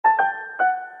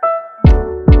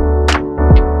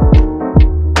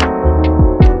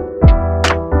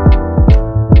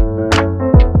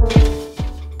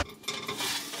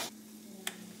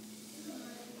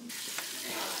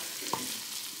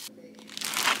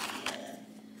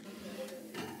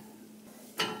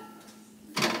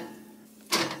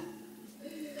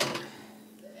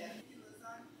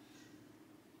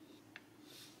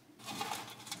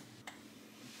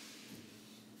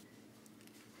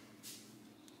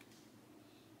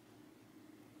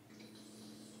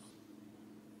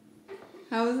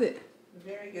How was it?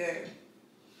 Very good.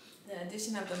 The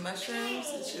addition of the mushrooms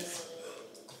is just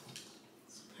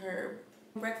superb.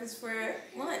 Breakfast for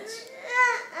lunch.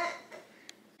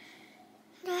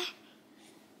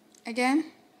 Again?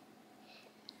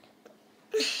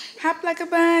 Hop like a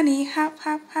bunny, hop,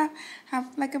 hop, hop. Hop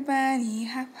like a bunny,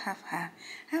 hop, hop, hop.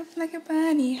 Hop like a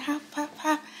bunny, hop, hop,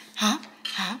 hop. Hop,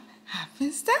 hop, hop,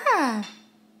 and stop.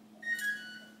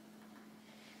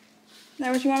 Is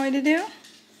that what you want me to do?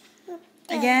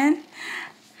 Again?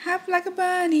 Hop like a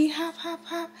bunny, hop, hop,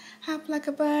 hop. Hop like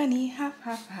a bunny, hop,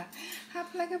 hop, hop.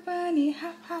 Hop like a bunny,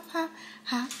 hop, hop, hop.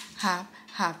 Hop, hop,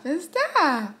 hop, and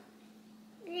stop.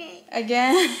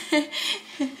 Again.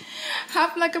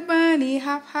 Hop like a bunny,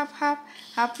 hop, hop, hop.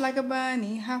 Hop like a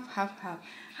bunny, hop, hop, hop.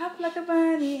 Hop like a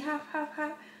bunny, hop, hop,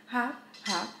 hop. Hop,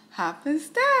 hop, hop, and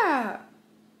stop.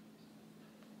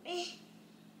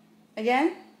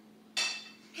 Again.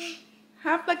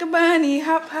 Hop like a bunny,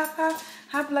 hop, hop, hop.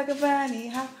 Hop like a bunny,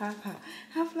 hop, hop, hop.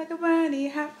 Hop like a bunny,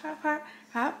 hop, hop, hop.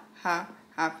 Hop, hop,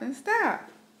 hop, and stop.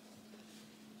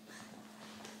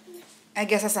 I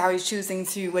guess that's how he's choosing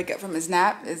to wake up from his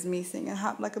nap, is me singing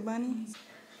Hop Like a Bunny.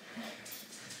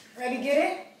 Ready to get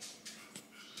it?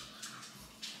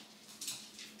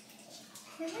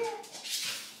 Look at it.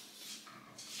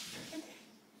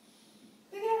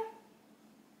 Look at it.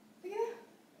 Look at it.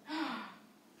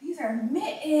 These are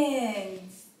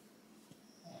mittens.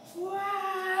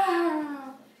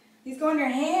 Wow. These go in your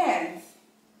hands.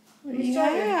 What do you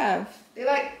have?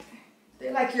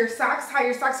 They're like your socks, how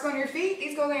your socks go on your feet.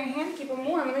 These go in your hand to keep them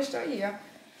warm. Let me show you.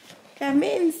 Got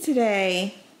mittens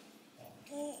today.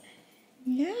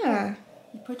 Yeah.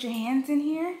 You put your hands in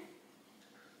here.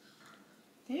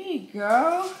 There you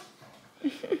go.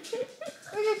 Look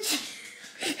at you.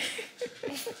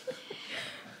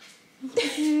 Put your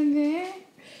hand there.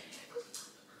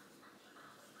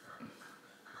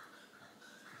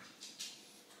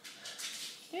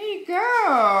 There you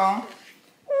go.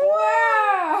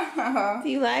 Wow. Do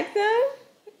you like them?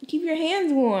 Keep your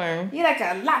hands warm. You're like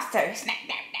a lobster. Snap,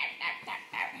 snap, snap, snap, snap,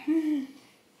 snap.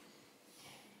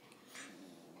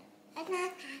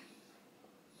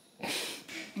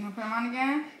 You want to put them on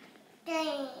again?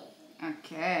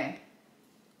 Okay.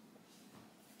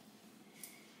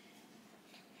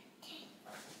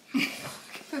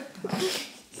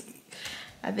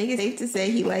 I think it's safe to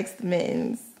say he likes the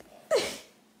mittens.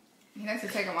 He likes to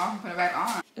take them off and put them back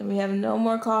on. And we have no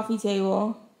more coffee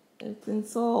table. It's been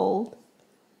sold.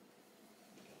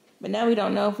 But now we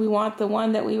don't know if we want the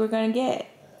one that we were going to get.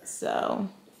 So.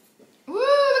 Woo,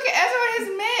 look at Ezra with his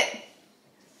mitt.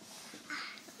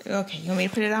 Okay, you want me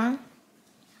to put it on?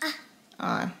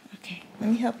 On. Okay, let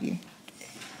me help you.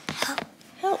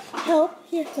 Help.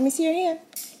 Here, let me see your hand.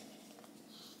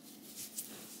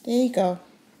 There you go.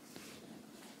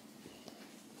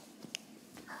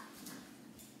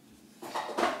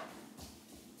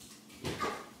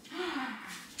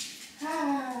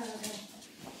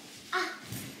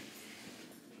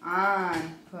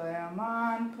 On. Put them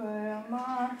on, put them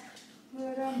on,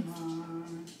 put them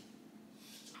on.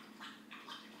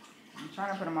 I'm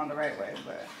trying to put them on the right way,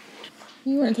 but...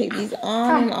 You want to take these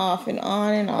on and off and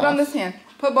on and off. Put on this hand.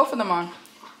 Put both of them on.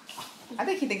 I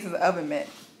think he thinks it's an oven mitt.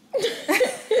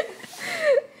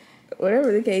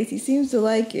 Whatever the case, he seems to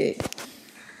like it.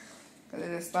 Because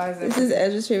it just slides in. This is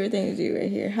Ezra's favorite thing to do right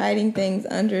here. Hiding things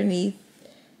underneath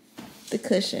the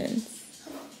cushions.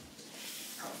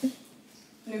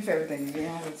 New favorite thing to do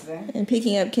today. And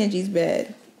picking up Kenji's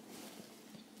bed.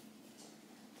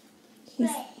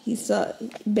 He saw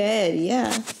bed,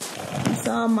 yeah. He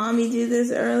saw mommy do this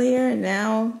earlier, and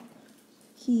now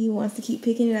he wants to keep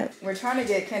picking it up. We're trying to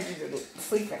get Kenji to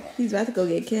sleep in it. He's about to go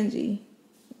get Kenji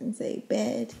and say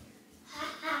bed.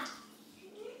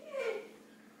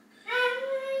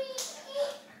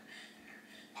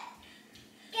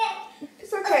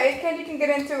 It's okay. Kenji can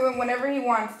get into it whenever he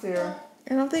wants to.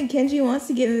 I don't think Kenji wants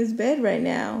to get in his bed right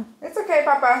now. It's okay,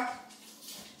 Papa.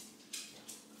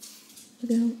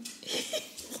 Look at him.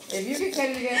 If you get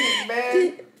Kenji to get in his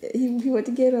bed... He went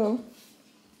to get him.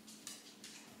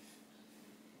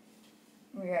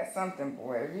 We got something,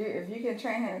 boy. If you can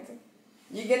train him to...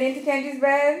 You get into Kenji's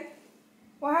bed?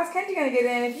 Well, how's Kenji going to get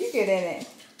in if you get in it?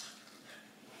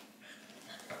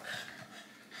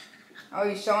 Oh,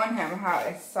 you're showing him how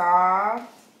it's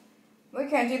soft. Look,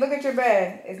 Kenji, look at your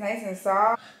bed. It's nice and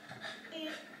soft.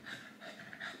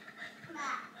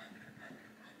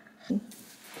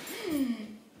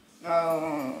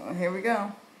 Oh, here we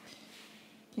go.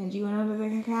 Kenji went under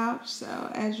the couch,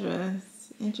 so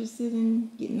Ezra's interested in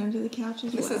getting under the couch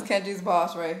as well. This is Kenji's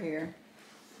boss right here.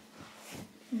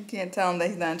 You can't tell him that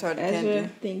he's not in charge of Kenji. Ezra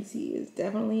thinks he is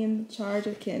definitely in charge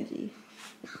of Kenji.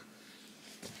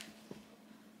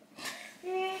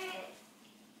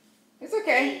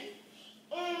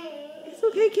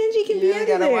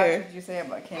 gotta there. watch what you say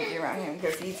about Kenji around him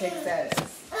because he takes that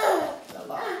as a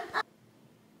lot.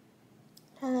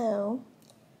 Hello,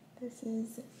 this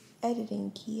is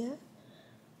Editing Kia.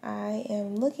 I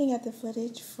am looking at the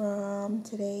footage from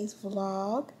today's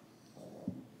vlog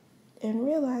and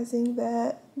realizing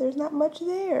that there's not much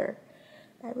there.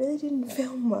 I really didn't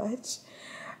film much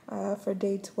for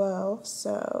day 12,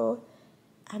 so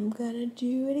I'm gonna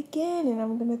do it again and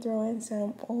I'm gonna throw in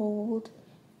some old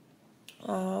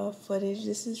footage.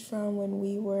 This is from when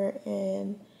we were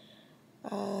in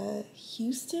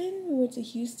Houston. We went to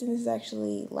Houston. This is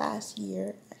actually last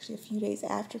year, actually a few days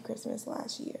after Christmas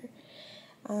last year.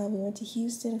 We went to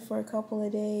Houston for a couple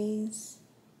of days.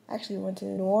 Actually, we went to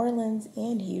New Orleans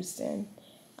and Houston.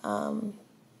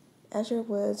 Ezra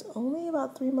was only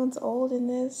about 3 months old in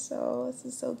this, so this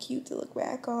is so cute to look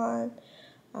back on.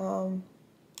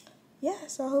 Yeah,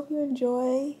 so I hope you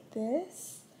enjoy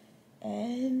this,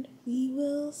 and we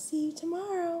will see you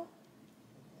tomorrow.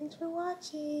 Thanks for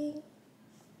watching.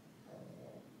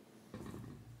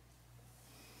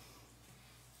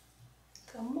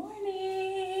 Good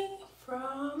morning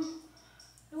from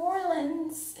New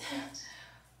Orleans.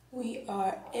 We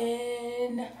are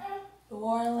in New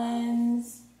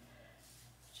Orleans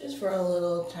just for a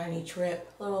little tiny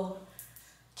trip, little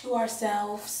to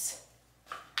ourselves,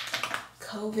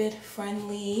 COVID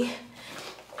friendly.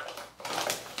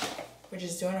 We're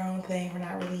just doing our own thing. We're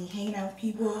not really hanging out with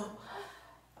people.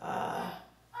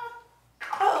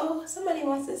 Oh, somebody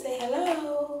wants to say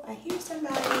hello. I hear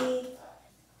somebody.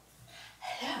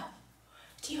 Hello.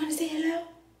 Do you want to say hello?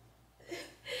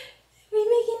 Are you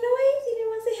making noise? You didn't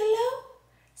want to say hello?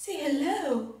 Say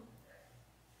hello.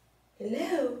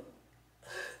 Hello.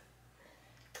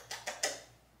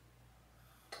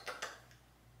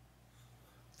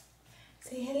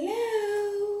 Say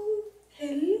hello.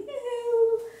 Hello.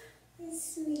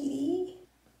 Sweetie.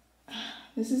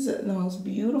 This is the most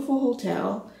beautiful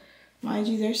hotel. Mind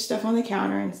you, there's stuff on the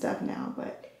counter and stuff now,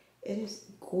 but it is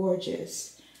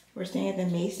gorgeous. We're staying at the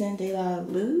Maison de la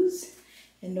Luz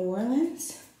in New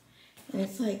Orleans, and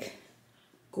it's like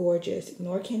gorgeous.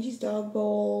 Ignore Kenji's dog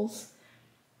bowls.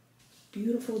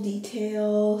 Beautiful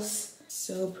details.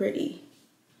 So pretty.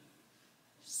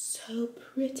 So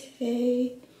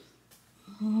pretty.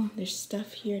 Oh, there's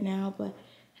stuff here now, but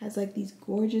has like these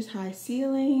gorgeous high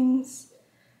ceilings.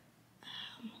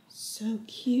 So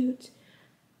cute.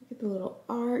 Look at the little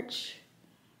arch.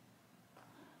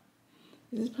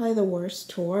 This is probably the worst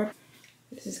tour.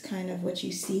 This is kind of what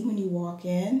you see when you walk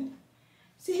in.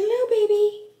 Say hello,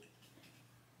 baby.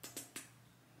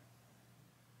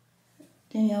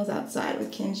 Danielle's outside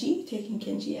with Kenji, taking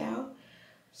Kenji out.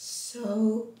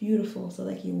 So beautiful. So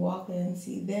like you walk in and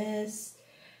see this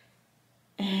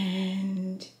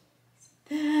and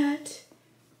that.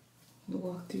 You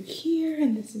walk through here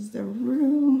and this is the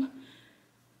room.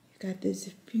 You've got this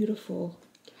beautiful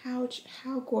couch.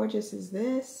 How gorgeous is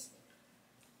this?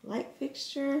 Light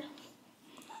fixture.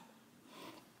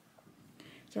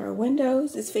 So our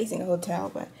windows is facing a hotel,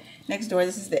 but next door,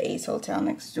 this is the Ace Hotel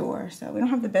next door. So we don't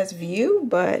have the best view,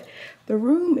 but the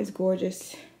room is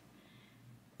gorgeous.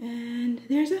 And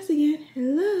there's us again.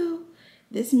 Hello.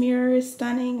 This mirror is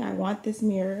stunning. I want this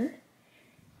mirror.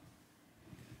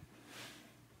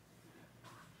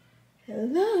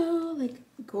 Hello. Like,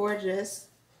 gorgeous.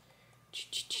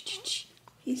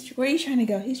 Where are you trying to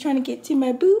go? He's trying to get to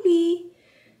my boobie.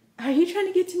 Are you trying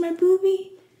to get to my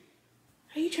boobie?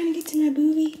 Are you trying to get to my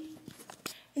boobie?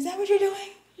 Is that what you're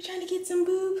doing? You're trying to get some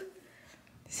boob?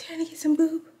 He's trying to get some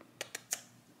boob.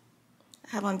 I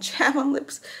have on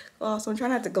lips gloss, so I'm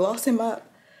trying not to gloss him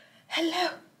up. Hello.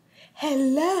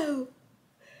 Hello.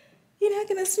 You're not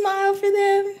gonna smile for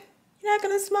them? You're not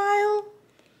gonna smile?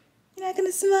 You're not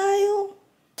gonna smile?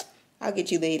 I'll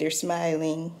get you later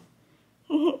smiling.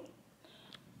 You're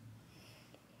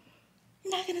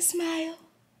not gonna smile?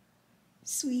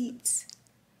 Sweet.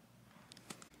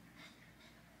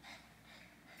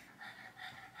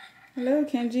 Hello,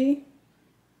 Kenji.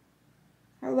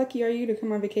 How lucky are you to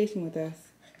come on vacation with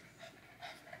us?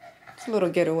 It's a little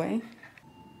getaway.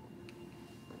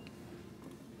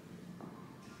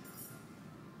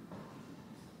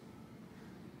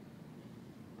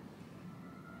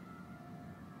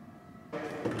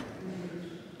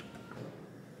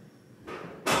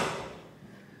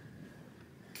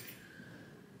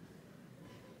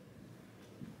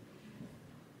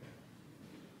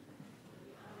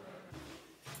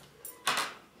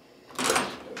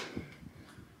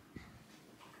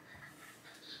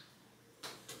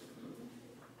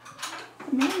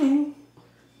 Good morning.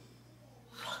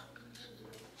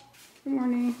 Good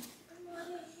morning.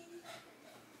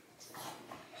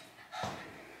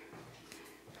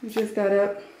 just got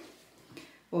up.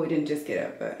 Well, we didn't just get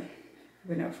up, but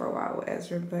we've been up for a while with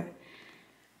Ezra, but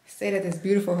stayed at this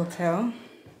beautiful hotel.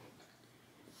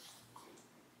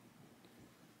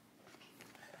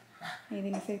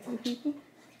 Anything to say to the people?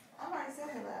 I already said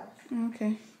hello.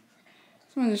 Okay.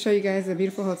 Just wanted to show you guys a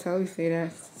beautiful hotel we stayed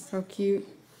at. So cute.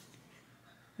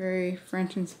 Very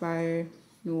French inspired.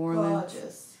 New Orleans.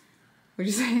 Gorgeous.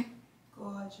 What'd you say?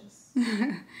 Gorgeous.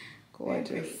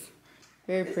 Gorgeous.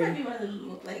 Very This pretty. might be one of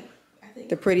the, like, I think,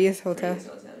 The prettiest hotel?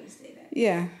 prettiest hotel you stayed at.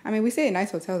 Yeah. I mean, we stay at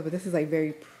nice hotels, but this is like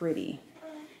very pretty.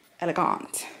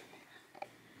 Elegant.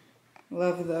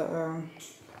 Love the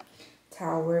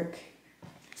towel work.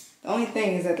 The only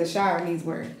thing is that the shower needs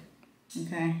work.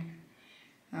 Okay.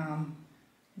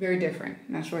 Very different.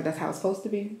 Not sure that's how it's supposed to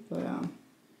be, but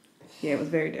yeah, it was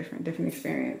very different. Different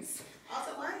experience.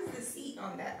 Also, why is the seat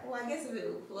on that? Well, I guess if it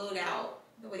flowed out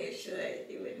the way it should,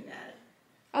 it wouldn't matter.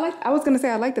 I was gonna say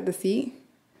I liked that the seat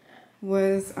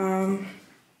was I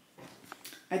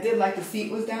did like the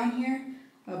seat was down here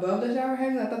above the shower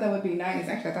head. I thought that would be nice.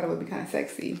 Actually, I thought it would be kind of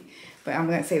sexy, but I'm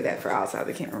gonna save that for outside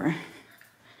the camera.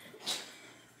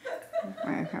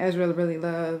 Ezra really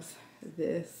loves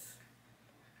this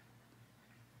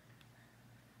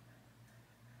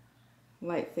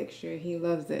light fixture. He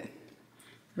loves it.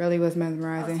 Really was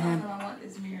mesmerizing him. I want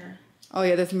this mirror. Oh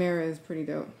yeah, this mirror is pretty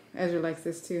dope. Ezra likes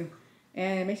this too.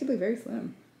 And it makes you look very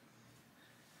slim.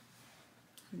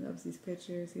 He loves these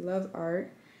pictures. He loves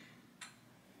art.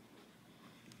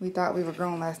 We thought we were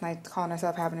grown last night calling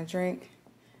ourselves having a drink.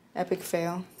 Epic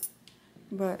fail.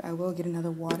 But I will get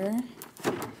another water.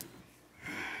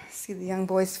 See the young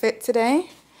boys fit today.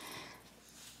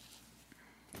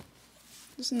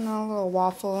 Just a little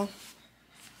waffle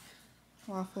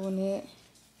knit.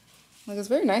 Like, it's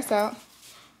very nice out,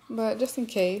 but just in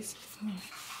case,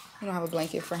 we don't have a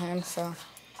blanket for him, so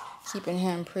keeping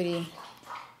him pretty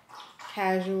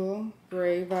casual,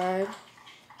 gray vibe.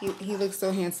 He looks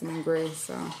so handsome in gray,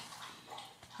 so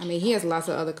I mean, he has lots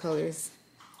of other colors,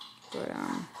 but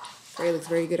gray looks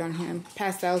very good on him.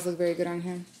 Pastels look very good on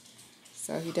him.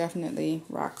 So he definitely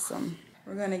rocks them.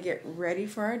 We're gonna get ready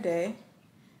for our day.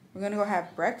 We're gonna go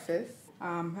have breakfast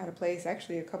at a place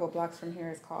actually a couple blocks from here.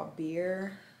 It's called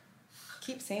Beer. I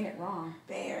keep saying it wrong.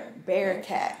 Bear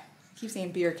Cat. I keep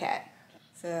saying Beer Cat.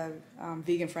 It's a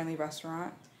vegan friendly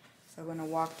restaurant. So we're gonna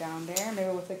walk down there. Maybe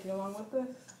we'll take you along with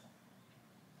us.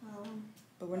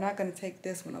 But we're not gonna take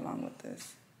this one along with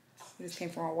us. We just came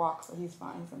for a walk, so he's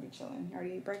fine. He's gonna be chilling. He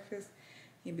already ate breakfast.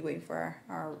 He'll be waiting for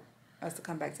us to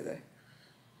come back to the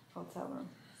hotel room.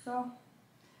 So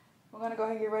we're gonna go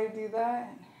ahead and get ready to do that.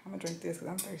 I'm gonna drink this because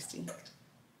I'm thirsty.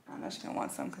 I know she's gonna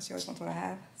want some because she always wants what I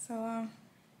have. So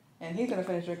and he's gonna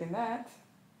finish drinking that.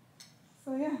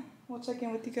 So yeah, we'll check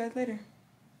in with you guys later.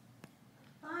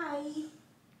 Bye.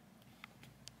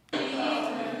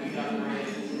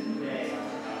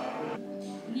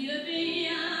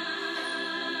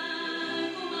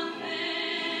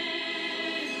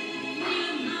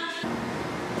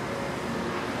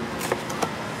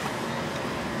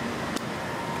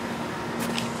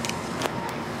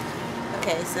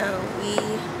 Okay, so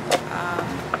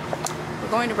we're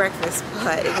going to breakfast,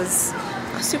 but it was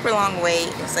a super long wait.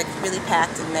 It was like really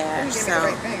packed in there. They So did the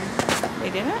right thing.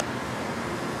 they didn't?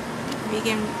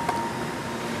 Vegan.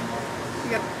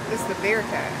 This is the Bear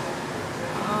Cat.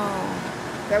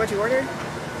 Oh. Is that what you ordered?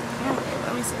 Yeah,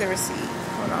 let me see the receipt.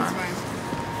 Hold That's on. fine.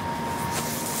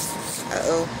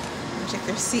 Uh-oh. Let me check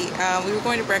the receipt. We were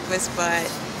going to breakfast, but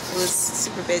it was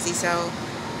super busy, so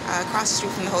across the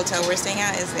street from the hotel we're staying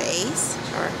at is the Ace,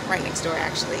 or right next door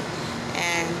actually,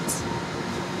 and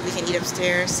we can eat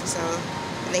upstairs. So,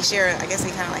 and they share, I guess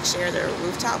they kind of like share their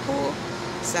rooftop pool.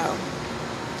 So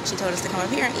she told us to come up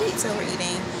here and eat, so we're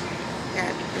eating.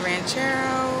 Got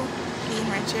ranchero, bean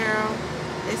ranchero.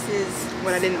 This is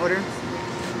What I didn't order?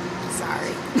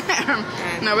 sorry.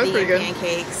 No, it's pretty good.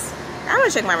 Pancakes. I'm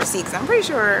gonna check my receipt because I'm pretty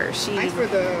sure she. Thanks for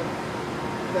the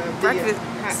breakfast.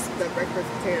 The breakfast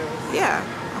potatoes. Yeah.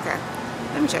 Okay.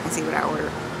 Let me check and see what I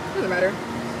ordered. Doesn't matter.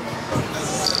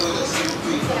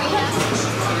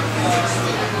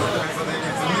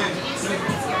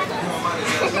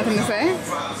 Nothing to say?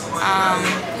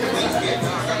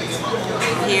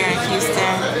 Here in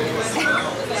Houston,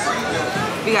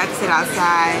 we got to sit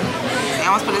outside. They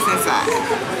almost put us inside.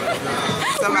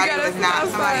 Somebody was not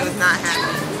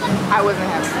happy. I wasn't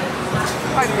happy.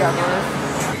 Hi,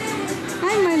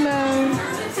 Hi, my love.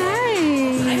 Hi.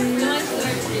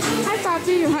 Hi,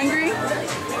 Papi. You hungry?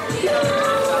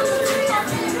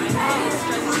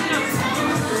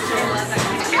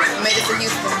 We made it to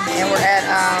Houston, and we're at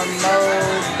Mo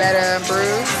Betta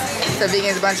Brew. It's a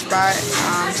vegan brunch spot.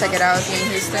 Check it out. It's in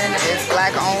Houston. It's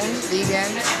black owned,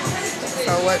 vegan. So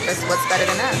what's better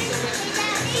than that?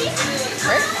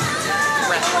 Right?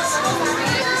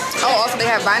 Oh, also they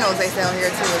have vinyls they sell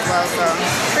here too as well. So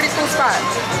pretty cool spot.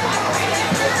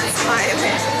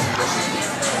 Smiling.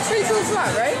 Pretty cool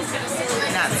spot, right?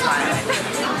 Not smiling.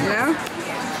 No?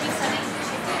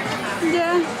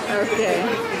 Yeah. Okay.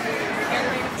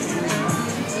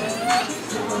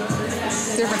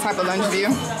 Different type of lunch view.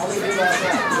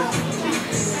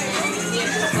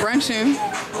 Brunching.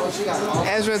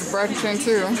 Ezra's brunching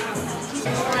too. I'm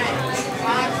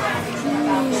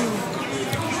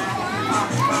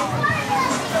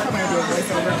gonna do a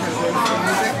voiceover because there's some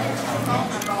music.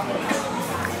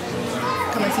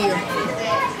 Coming to you.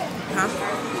 Huh?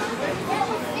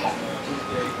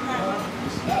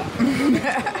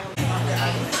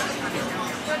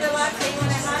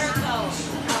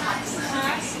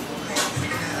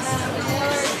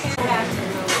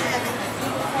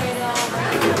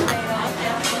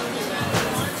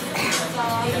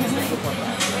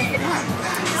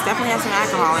 It's definitely has some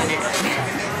alcohol in it.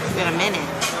 It's been a minute.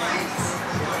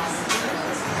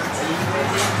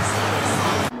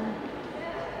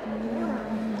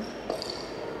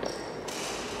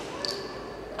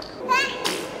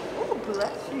 Oh,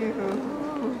 bless you.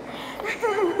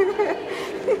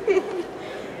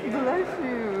 Bless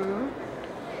you.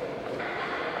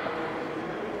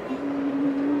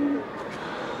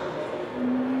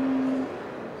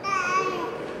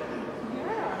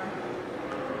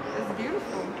 It's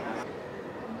beautiful.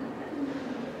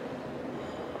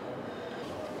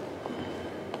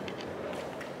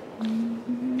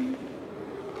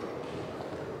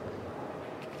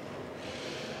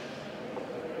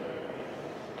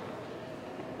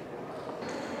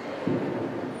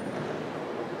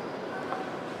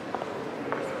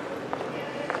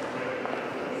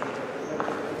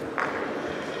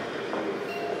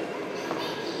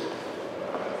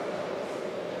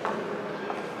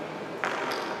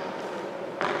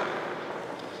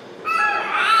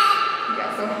 You got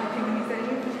so happy when you said it.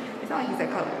 It's not like you said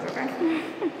colors, okay?